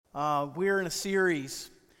We're in a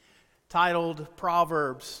series titled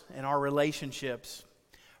Proverbs and Our Relationships.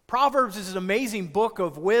 Proverbs is an amazing book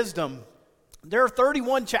of wisdom. There are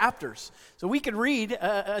 31 chapters, so we can read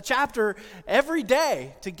a chapter every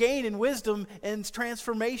day to gain in wisdom and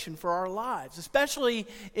transformation for our lives, especially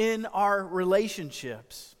in our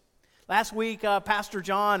relationships. Last week, Pastor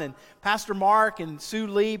John and Pastor Mark and Sue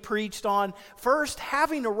Lee preached on first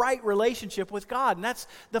having a right relationship with God, and that's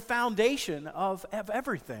the foundation of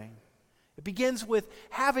everything. It begins with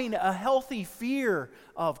having a healthy fear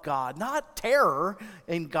of God, not terror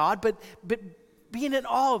in God, but being in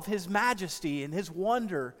awe of His majesty and His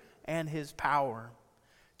wonder and His power.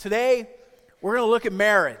 Today, we're going to look at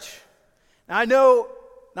marriage. Now, I know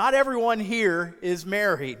not everyone here is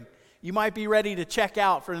married. You might be ready to check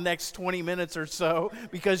out for the next 20 minutes or so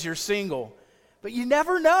because you're single. But you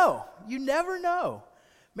never know. You never know.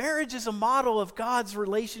 Marriage is a model of God's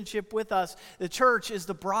relationship with us. The church is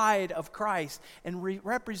the bride of Christ and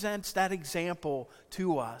represents that example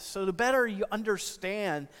to us. So the better you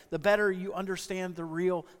understand the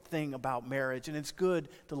real thing about marriage. And it's good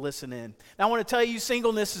to listen in. Now I want to tell you,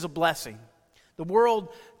 singleness is a blessing. The world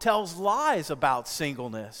tells lies about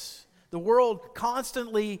singleness. The world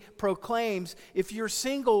constantly proclaims if you're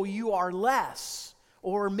single, you are less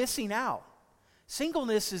or missing out.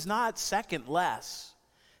 Singleness is not second less.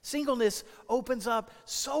 Singleness opens up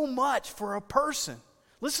so much for a person.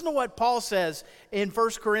 Listen to what Paul says in 1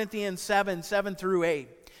 Corinthians 7 through 8.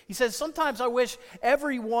 He says, "Sometimes I wish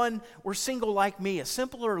everyone were single like me, a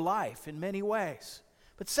simpler life in many ways.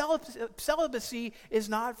 But celibacy is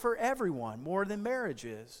not for everyone, more than marriage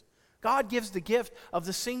is. God gives the gift of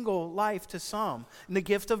the single life to some, and the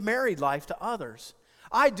gift of married life to others.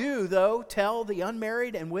 I do, though, tell the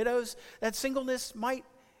unmarried and widows that singleness might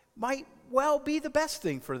well be the best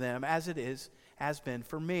thing for them, as it has been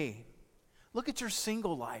for me." Look at your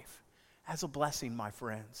single life as a blessing, my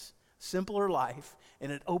friends. Simpler life,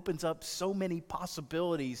 and it opens up so many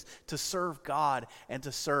possibilities to serve God and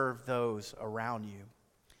to serve those around you.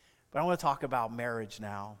 But I want to talk about marriage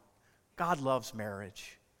now. God loves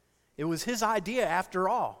marriage. It was His idea after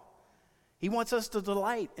all. He wants us to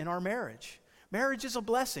delight in our marriage. Marriage is a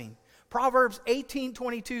blessing. Proverbs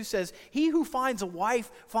 18:22 says, "He who finds a wife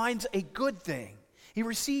finds a good thing. He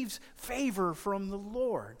receives favor from the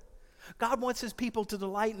Lord." God wants His people to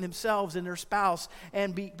delight in themselves and their spouse,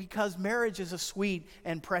 and because marriage is a sweet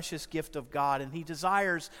and precious gift of God, and He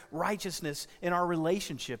desires righteousness in our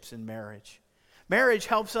relationships in marriage. Marriage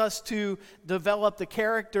helps us to develop the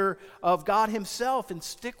character of God Himself and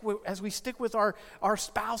as we stick with our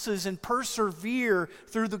spouses and persevere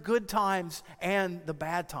through the good times and the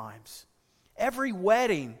bad times. Every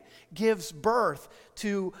wedding gives birth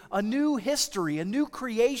to a new history, a new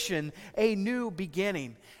creation, a new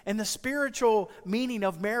beginning. And the spiritual meaning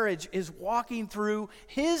of marriage is walking through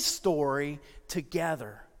His story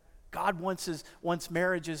together. God wants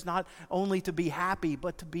marriages not only to be happy,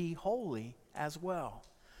 but to be holy as well.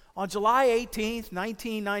 On July 18th,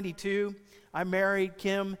 1992, I married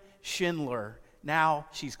Kim Schindler. Now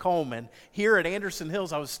she's Coleman. Here at Anderson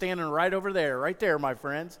Hills, I was standing right there, my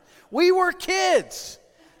friends. We were kids.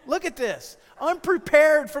 Look at this.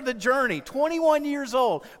 Unprepared for the journey, 21 years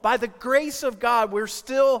old. By the grace of God, we're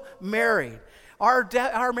still married.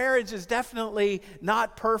 Our marriage is definitely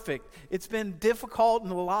not perfect. It's been difficult in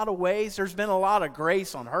a lot of ways. There's been a lot of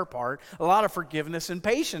grace on her part, a lot of forgiveness and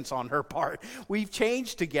patience on her part. We've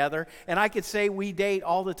changed together, and I could say we date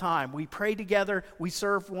all the time. We pray together, we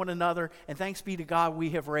serve one another, and thanks be to God, we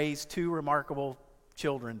have raised two remarkable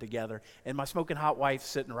children together. And my smoking hot wife's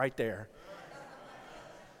sitting right there.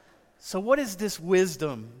 So what is this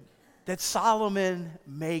wisdom that Solomon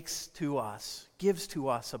gives to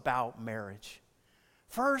us about marriage?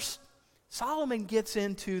 First, Solomon gets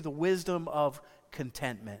into the wisdom of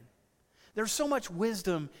contentment. There's so much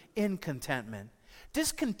wisdom in contentment.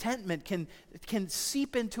 Discontentment can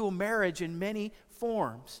seep into a marriage in many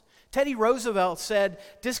forms. Teddy Roosevelt said,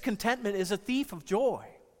 "Discontentment is a thief of joy."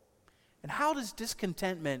 And how does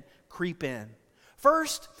discontentment creep in?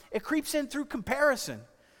 First, it creeps in through comparison.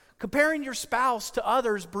 Comparing your spouse to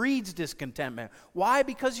others breeds discontentment. Why?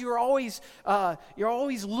 Because you always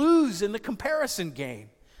lose in the comparison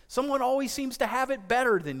game. Someone always seems to have it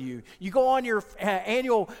better than you. You go on your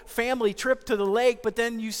annual family trip to the lake, but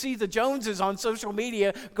then you see the Joneses on social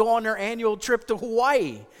media go on their annual trip to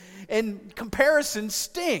Hawaii. And comparison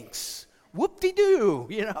stinks. Whoop-de-doo,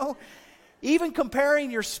 Even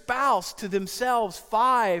comparing your spouse to themselves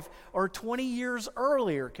 5 or 20 years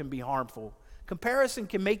earlier can be harmful. Comparison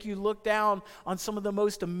can make you look down on some of the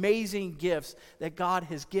most amazing gifts that God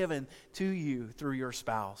has given to you through your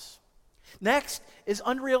spouse. Next is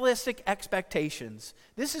unrealistic expectations.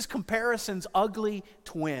 This is comparison's ugly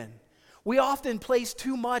twin. We often place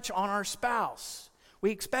too much on our spouse.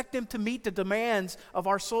 We expect them to meet the demands of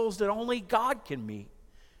our souls that only God can meet.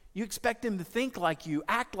 You expect them to think like you,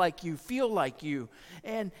 act like you, feel like you,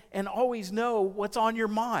 and always know what's on your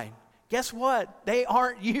mind. Guess what? They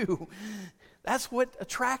aren't you. That's what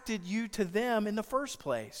attracted you to them in the first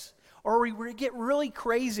place. Or we get really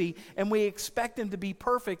crazy and we expect them to be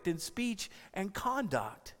perfect in speech and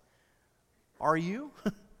conduct. Are you?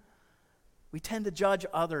 We tend to judge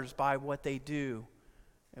others by what they do,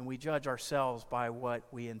 and we judge ourselves by what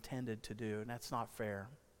we intended to do, and that's not fair.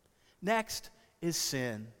 Next is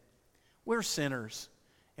sin. We're sinners,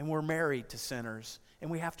 and we're married to sinners,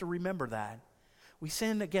 and we have to remember that. We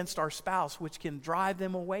sin against our spouse, which can drive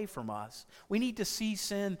them away from us. We need to see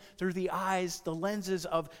sin through the lenses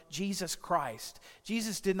of Jesus Christ.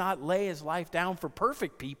 Jesus did not lay his life down for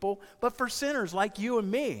perfect people, but for sinners like you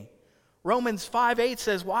and me. Romans 5:8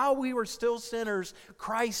 says, while we were still sinners,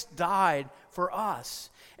 Christ died for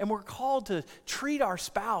us. And we're called to treat our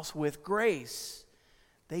spouse with grace.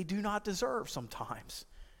 They do not deserve sometimes.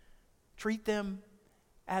 Treat them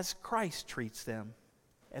as Christ treats them,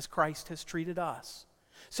 as Christ has treated us.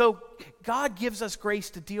 So God gives us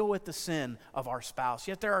grace to deal with the sin of our spouse.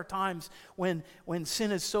 Yet there are times when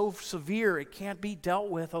sin is so severe it can't be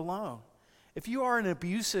dealt with alone. If you are in an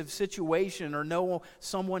abusive situation or know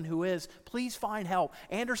someone who is, please find help.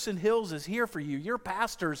 Anderson Hills is here for you. Your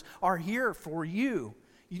pastors are here for you.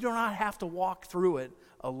 You do not have to walk through it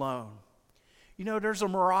alone. You know, there's a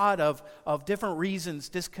myriad of different reasons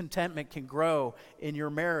discontentment can grow in your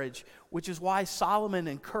marriage, which is why Solomon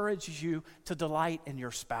encourages you to delight in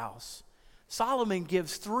your spouse. Solomon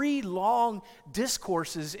gives 3 long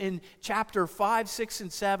discourses in chapter 5, 6,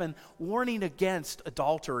 and 7 warning against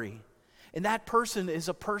adultery. And that person is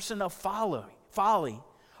a person of folly.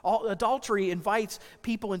 Adultery invites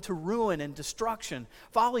people into ruin and destruction.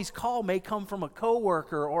 Folly's call may come from a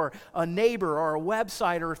coworker or a neighbor or a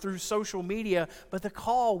website or through social media, but the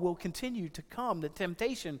call will continue to come. The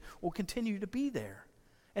temptation will continue to be there.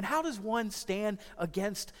 And how does one stand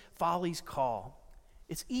against folly's call?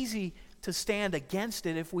 It's easy to stand against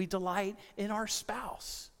it if we delight in our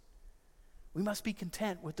spouse. We must be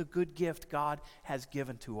content with the good gift God has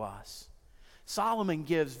given to us. Solomon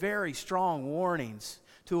gives very strong warnings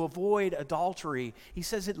to avoid adultery. He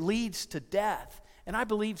says it leads to death. And I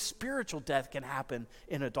believe spiritual death can happen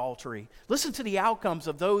in adultery. Listen to the outcomes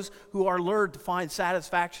of those who are lured to find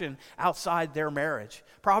satisfaction outside their marriage.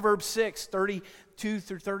 Proverbs 6:32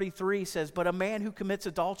 through 33 says, but a man who commits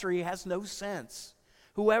adultery has no sense.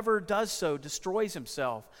 Whoever does so destroys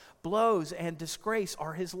himself. Blows and disgrace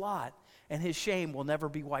are his lot, and his shame will never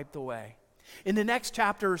be wiped away. In the next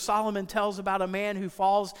chapter, Solomon tells about a man who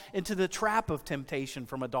falls into the trap of temptation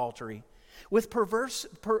from adultery. With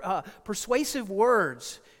persuasive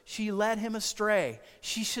words, she led him astray.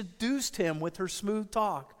 She seduced him with her smooth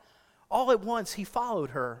talk. All at once, he followed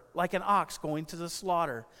her like an ox going to the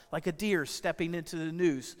slaughter, like a deer stepping into the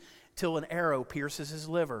noose till an arrow pierces his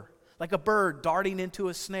liver, like a bird darting into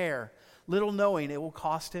a snare, little knowing it will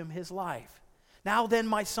cost him his life. Now then,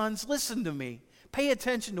 my sons, listen to me. Pay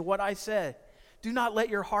attention to what I said. Do not let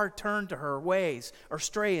your heart turn to her ways or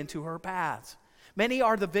stray into her paths. Many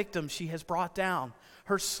are the victims she has brought down.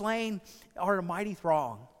 Her slain are a mighty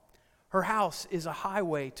throng. Her house is a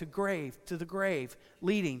highway to the grave,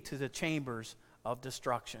 leading to the chambers of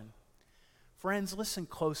destruction. Friends, listen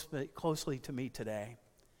closely to me today.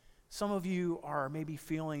 Some of you are maybe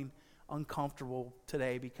feeling uncomfortable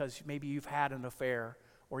today because maybe you've had an affair,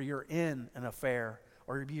 or you're in an affair,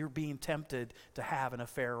 or you're being tempted to have an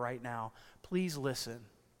affair right now. Please listen.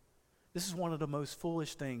 This is one of the most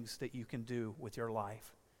foolish things that you can do with your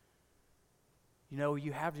life. You know,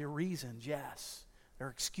 you have your reasons, yes. There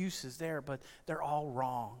are excuses there, but they're all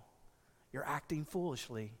wrong. You're acting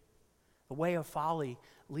foolishly. The way of folly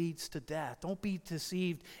leads to death. Don't be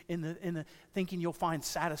deceived in the thinking you'll find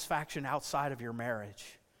satisfaction outside of your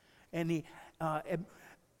marriage. And the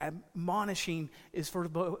admonishing is for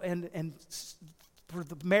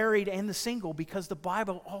the married and the single, because the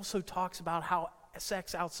Bible also talks about how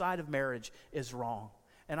sex outside of marriage is wrong.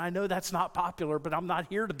 And I know that's not popular, but I'm not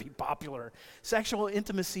here to be popular. Sexual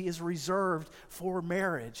intimacy is reserved for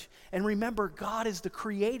marriage. And remember, God is the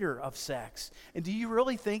creator of sex. And do you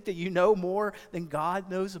really think that you know more than God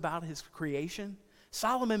knows about his creation?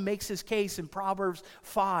 Solomon makes his case in Proverbs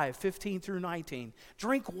 5:15 through 19.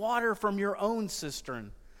 Drink water from your own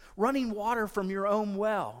cistern, running water from your own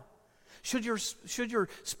well. Should your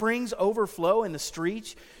springs overflow in the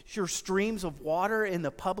streets, your streams of water in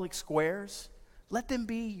the public squares? Let them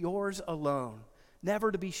be yours alone,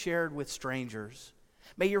 never to be shared with strangers.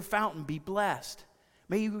 May your fountain be blessed.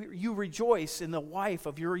 May you rejoice in the wife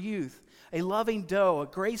of your youth, a loving doe, a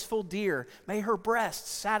graceful deer. May her breasts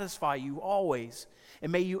satisfy you always,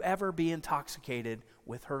 and may you ever be intoxicated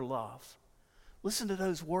with her love. Listen to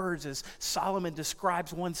those words as Solomon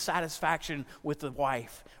describes one's satisfaction with the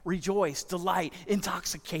wife. Rejoice, delight,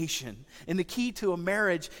 intoxication. And the key to a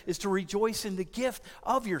marriage is to rejoice in the gift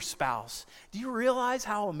of your spouse. Do you realize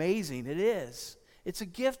how amazing it is? It's a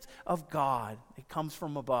gift of God. It comes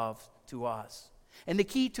from above to us. And the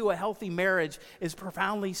key to a healthy marriage is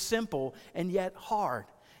profoundly simple and yet hard.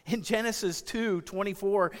 In Genesis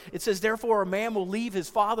 2:24, it says, "Therefore a man will leave his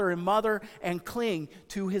father and mother and cling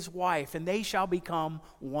to his wife, and they shall become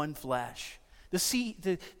one flesh."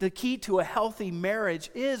 The key to a healthy marriage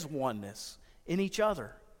is oneness in each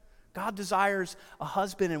other. God desires a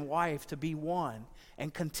husband and wife to be one,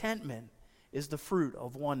 and contentment is the fruit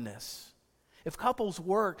of oneness. If couples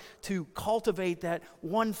work to cultivate that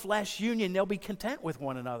one flesh union, they'll be content with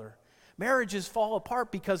one another. Marriages fall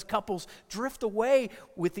apart because couples drift away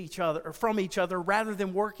with each other or from each other rather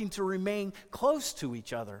than working to remain close to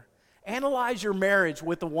each other. Analyze your marriage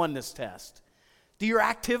with the oneness test. Do your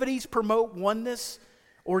activities promote oneness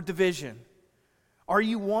or division? Are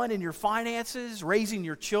you one in your finances, raising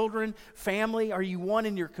your children, family? Are you one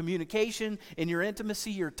in your communication, in your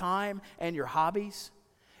intimacy, your time, and your hobbies?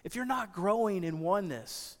 If you're not growing in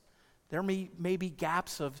oneness, there may be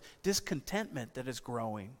gaps of discontentment that is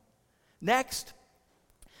growing. Next,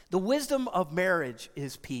 the wisdom of marriage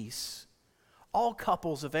is peace. All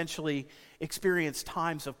couples eventually experience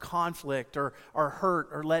times of conflict or are hurt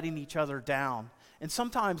or letting each other down. And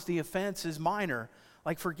sometimes the offense is minor,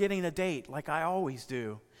 like forgetting a date, like I always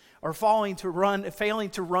do, or failing to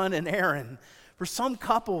run an errand. For some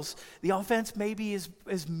couples, the offense maybe is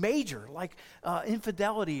major, like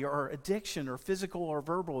infidelity or addiction or physical or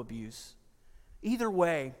verbal abuse. Either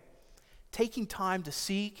way, taking time to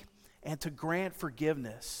seek and to grant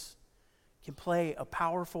forgiveness can play a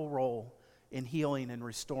powerful role in healing and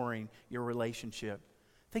restoring your relationship.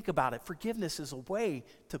 Think about it. Forgiveness is a way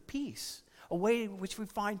to peace, a way in which we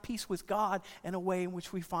find peace with God and a way in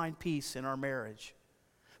which we find peace in our marriage.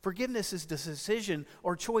 Forgiveness is the decision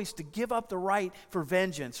or choice to give up the right for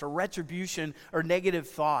vengeance or retribution or negative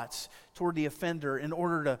thoughts toward the offender in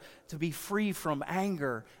order to be free from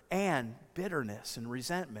anger and bitterness and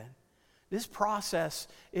resentment. This process,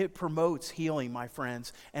 it promotes healing, my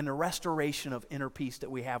friends, and the restoration of inner peace that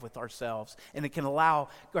we have with ourselves. And it can allow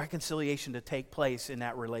reconciliation to take place in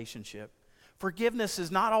that relationship. Forgiveness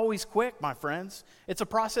is not always quick, my friends. It's a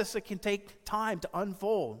process that can take time to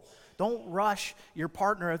unfold. Don't rush your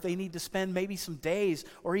partner if they need to spend maybe some days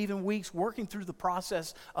or even weeks working through the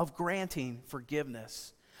process of granting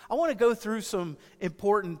forgiveness. I want to go through some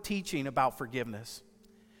important teaching about forgiveness.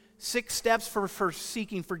 6 steps for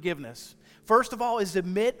seeking forgiveness. First of all is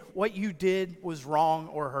admit what you did was wrong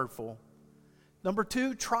or hurtful. Number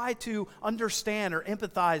 2, try to understand or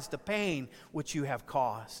empathize the pain which you have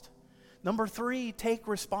caused. Number 3, take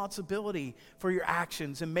responsibility for your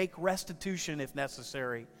actions and make restitution if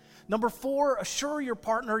necessary. Number 4, assure your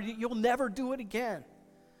partner you'll never do it again.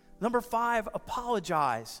 Number 5,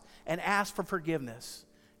 apologize and ask for forgiveness.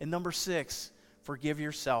 And number 6, forgive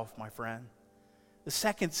yourself, my friend. The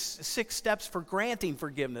second 6 steps for granting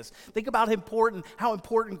forgiveness. Think about how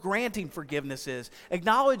important granting forgiveness is.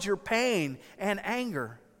 Acknowledge your pain and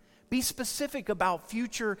anger. Be specific about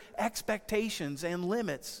future expectations and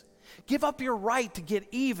limits. Give up your right to get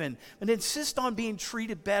even and insist on being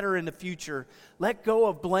treated better in the future. Let go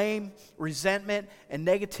of blame, resentment, and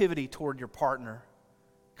negativity toward your partner.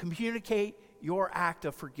 Communicate your act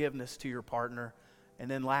of forgiveness to your partner. And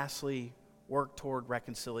then lastly, work toward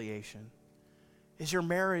reconciliation. Is your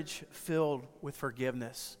marriage filled with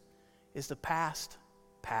forgiveness? Is the past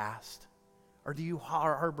past? Or do you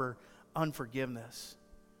harbor unforgiveness?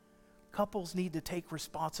 Couples need to take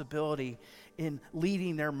responsibility in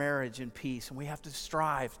leading their marriage in peace, and we have to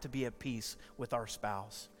strive to be at peace with our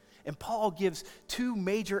spouse. And Paul gives 2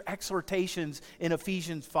 major exhortations in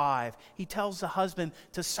Ephesians 5. He tells the husband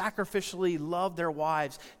to sacrificially love their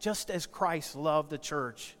wives just as Christ loved the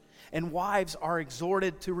church. And wives are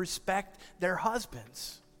exhorted to respect their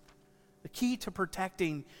husbands. The key to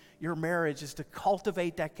protecting your marriage is to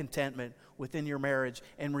cultivate that contentment within your marriage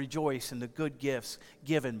and rejoice in the good gifts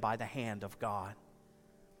given by the hand of God.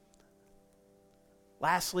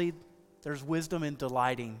 Lastly, there's wisdom in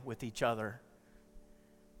delighting with each other.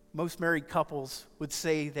 Most married couples would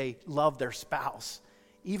say they love their spouse,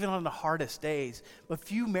 even on the hardest days. But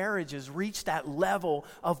few marriages reach that level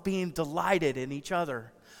of being delighted in each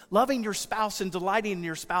other. Loving your spouse and delighting in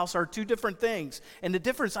your spouse are two different things. And the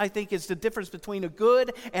difference, I think, is the difference between a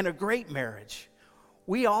good and a great marriage.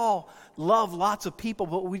 We all love lots of people,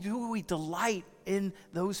 but we delight in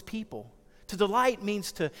those people. To delight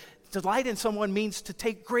in someone means to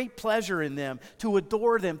take great pleasure in them, to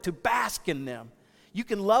adore them, to bask in them. You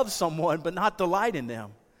can love someone but not delight in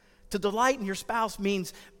them. To delight in your spouse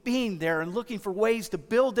means being there and looking for ways to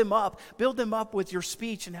build them up with your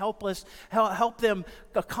speech and help them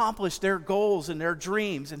accomplish their goals and their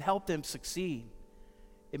dreams and help them succeed.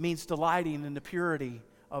 It means delighting in the purity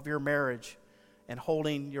of your marriage and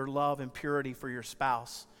holding your love and purity for your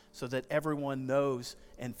spouse so that everyone knows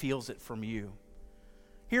and feels it from you.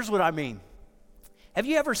 Here's what I mean. Have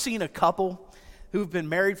you ever seen a couple who've been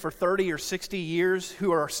married for 30 or 60 years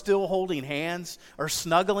who are still holding hands or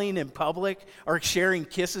snuggling in public or sharing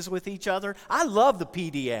kisses with each other? I love the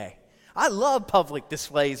PDA. I love public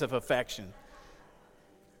displays of affection.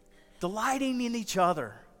 Delighting in each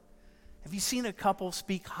other. Have you seen a couple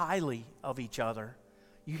speak highly of each other?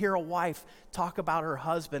 You hear a wife talk about her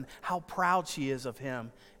husband, how proud she is of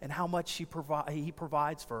him, and how much he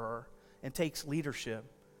provides for her and takes leadership.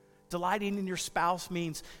 Delighting in your spouse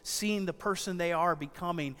means seeing the person they are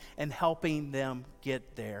becoming and helping them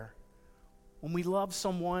get there. When we love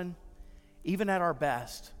someone, even at our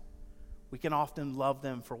best, we can often love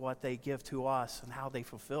them for what they give to us and how they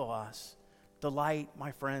fulfill us. Delight,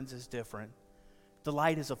 my friends, is different.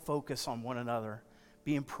 Delight is a focus on one another,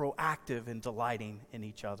 being proactive in delighting in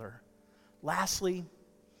each other. Lastly,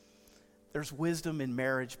 there's wisdom in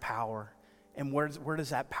marriage power. And where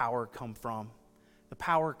does that power come from? The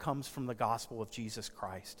power comes from the gospel of Jesus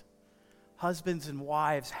Christ. Husbands and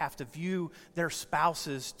wives have to view their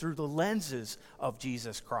spouses through the lenses of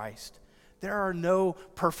Jesus Christ. There are no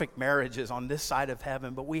perfect marriages on this side of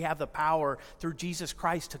heaven, but we have the power through Jesus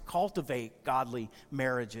Christ to cultivate godly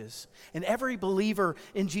marriages. And every believer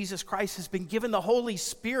in Jesus Christ has been given the Holy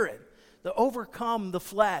Spirit to overcome the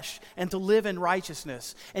flesh and to live in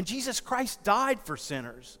righteousness. And Jesus Christ died for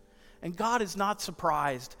sinners. And God is not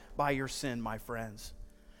surprised by your sin, my friends.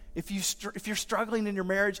 If you're struggling in your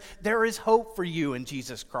marriage, there is hope for you in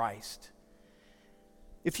Jesus Christ.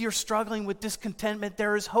 If you're struggling with discontentment,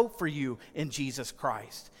 there is hope for you in Jesus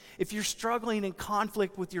Christ. If you're struggling in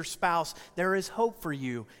conflict with your spouse, there is hope for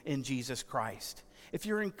you in Jesus Christ. If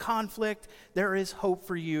you're in conflict, there is hope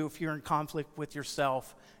for you if you're in conflict with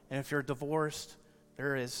yourself. And if you're divorced,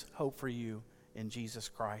 there is hope for you in Jesus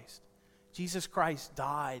Christ. Jesus Christ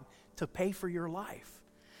died to pay for your life.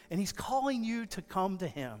 And he's calling you to come to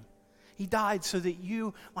him. He died so that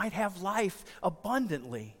you might have life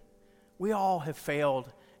abundantly. We all have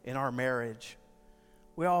failed in our marriage.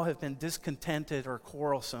 We all have been discontented or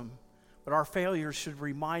quarrelsome. But our failures should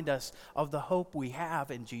remind us of the hope we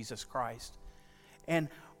have in Jesus Christ. And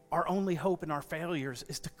our only hope in our failures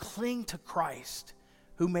is to cling to Christ,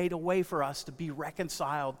 who made a way for us to be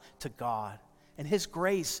reconciled to God. And his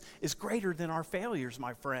grace is greater than our failures,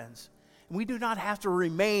 my friends. And we do not have to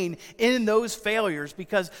remain in those failures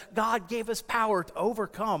because God gave us power to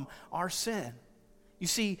overcome our sin. You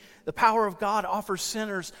see, the power of God offers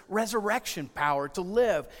sinners resurrection power to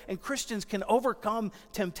live, and Christians can overcome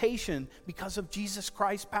temptation because of Jesus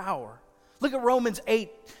Christ's power. Look at Romans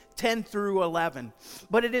 8:10 through 11.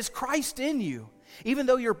 But it is Christ in you. Even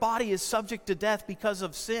though your body is subject to death because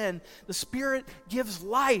of sin, the Spirit gives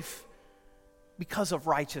life because of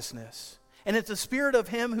righteousness. And if the Spirit of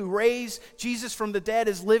him who raised Jesus from the dead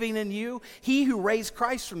is living in you, he who raised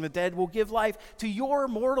Christ from the dead will give life to your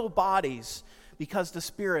mortal bodies because the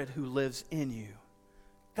Spirit who lives in you.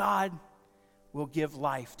 God will give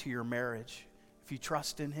life to your marriage if you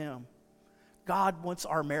trust in him. God wants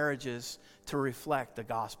our marriages to reflect the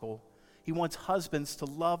gospel. He wants husbands to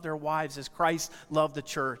love their wives as Christ loved the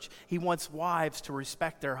church. He wants wives to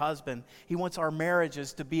respect their husband. He wants our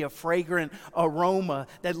marriages to be a fragrant aroma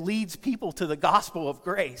that leads people to the gospel of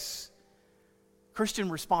grace.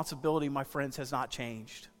 Christian responsibility, my friends, has not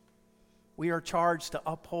changed. We are charged to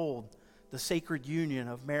uphold the sacred union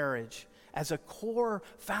of marriage as a core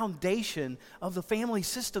foundation of the family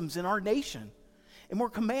systems in our nation. And we're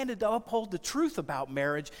commanded to uphold the truth about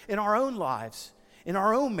marriage in our own lives, in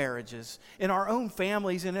our own marriages, in our own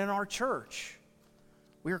families, and in our church.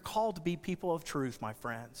 We are called to be people of truth, my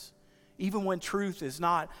friends. Even when truth is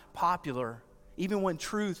not popular, even when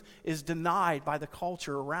truth is denied by the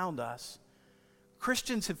culture around us.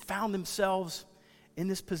 Christians have found themselves in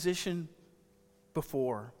this position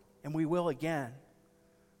before, and we will again.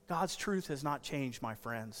 God's truth has not changed, my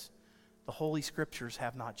friends. The Holy Scriptures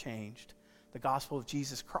have not changed. The gospel of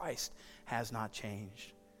Jesus Christ has not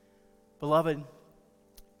changed. Beloved,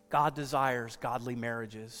 God desires godly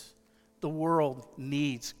marriages. The world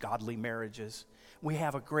needs godly marriages. We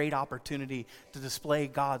have a great opportunity to display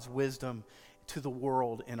God's wisdom to the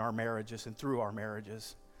world in our marriages and through our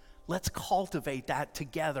marriages. Let's cultivate that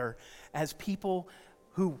together as people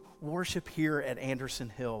who worship here at Anderson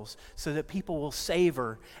Hills, so that people will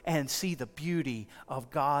savor and see the beauty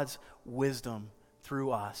of God's wisdom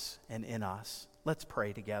through us and in us. Let's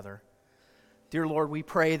pray together. Dear Lord, we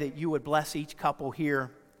pray that you would bless each couple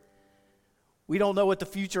here. We don't know what the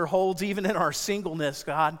future holds, even in our singleness,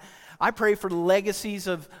 God. I pray for the legacies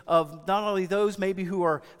of not only those maybe who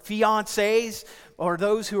are fiancés or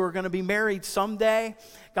those who are going to be married someday.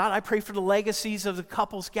 God, I pray for the legacies of the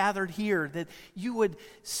couples gathered here, that you would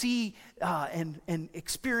see and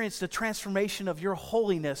experience the transformation of your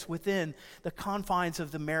holiness within the confines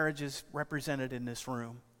of the marriages represented in this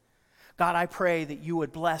room. God, I pray that you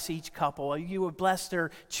would bless each couple. You would bless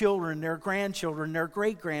their children, their grandchildren, their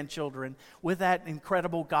great-grandchildren with that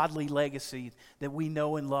incredible godly legacy that we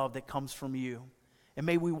know and love that comes from you. And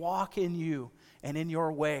may we walk in you and in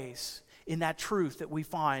your ways, in that truth that we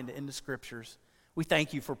find in the Scriptures. We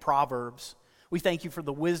thank you for Proverbs. We thank you for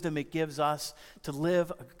the wisdom it gives us to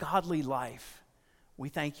live a godly life. We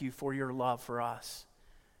thank you for your love for us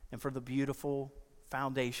and for the beautiful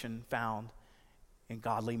foundation found in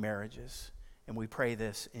godly marriages. And we pray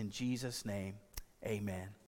this in Jesus' name. Amen.